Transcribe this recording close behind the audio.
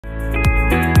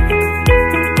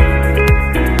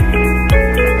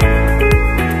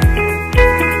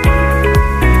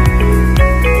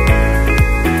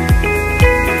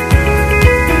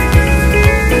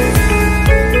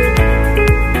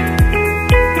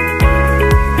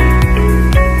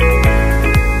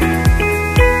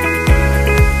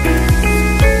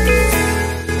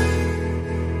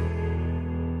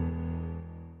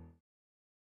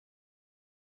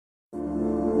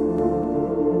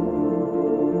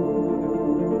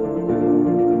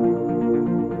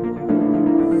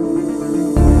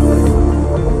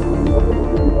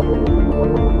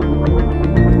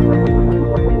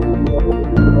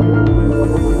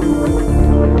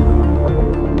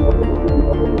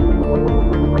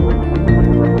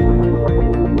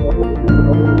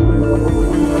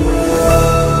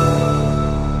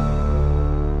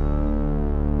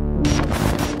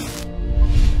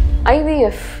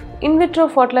In vitro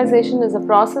fertilization is a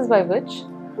process by which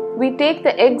we take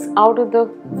the eggs out of the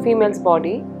female's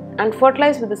body and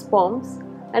fertilize with the sperms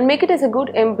and make it as a good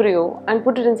embryo and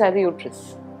put it inside the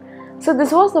uterus. So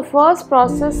this was the first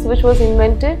process which was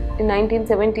invented in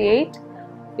 1978.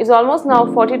 It's almost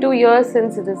now 42 years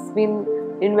since it has been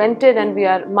invented and we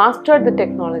are mastered the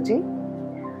technology.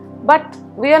 But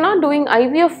we are not doing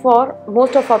IVF for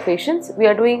most of our patients. We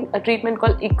are doing a treatment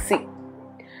called 𝗍𝒂𝒄.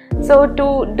 So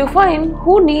to define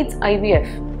who needs IVF.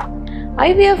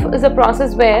 IVF is a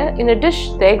process where in a dish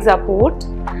the eggs are put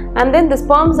and then the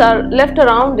sperms are left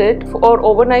around it for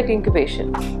overnight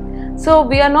incubation. So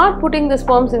we are not putting the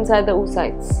sperms inside the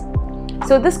oocytes.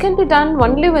 So this can be done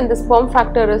only when the sperm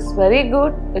factor is very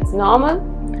good, it's normal,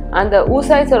 and the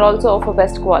oocytes are also of a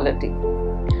best quality.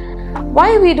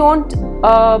 Why we don't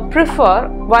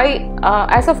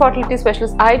as a fertility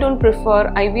specialist, I don't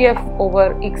prefer IVF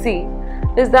over 𝗍𝒂𝒄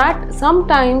is that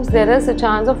sometimes there is a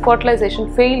chance of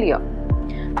fertilization failure,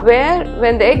 where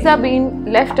when the eggs are being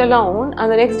left alone and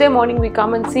the next day morning we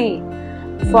come and see,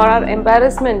 for our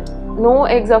embarrassment, no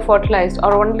eggs are fertilized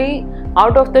or only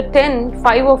out of the 10,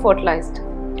 5 are fertilized.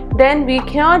 Then we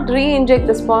cannot re-inject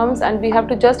the sperms and we have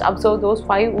to just observe those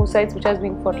 5 oocytes which has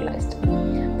been fertilized.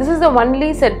 This is the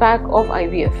only setback of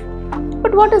IVF.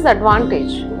 But what is the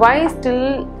advantage? Why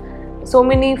still so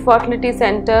many fertility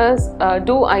centers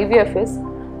do IVF is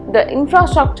the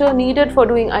infrastructure needed for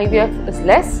doing IVF is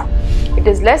less. It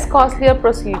is less costlier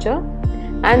procedure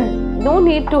and no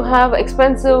need to have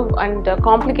expensive and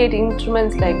complicated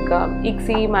instruments like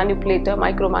𝗍𝒂𝒄 manipulator,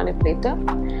 micro manipulator,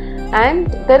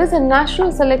 and there is a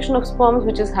natural selection of sperms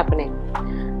which is happening.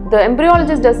 The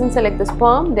embryologist doesn't select the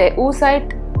sperm, the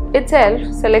oocyte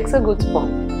itself selects a good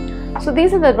sperm. So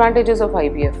these are the advantages of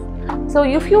IVF. So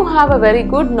if you have a very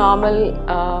good normal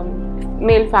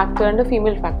male factor and a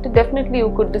female factor, definitely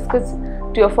you could discuss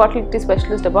to your fertility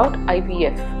specialist about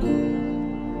IVF.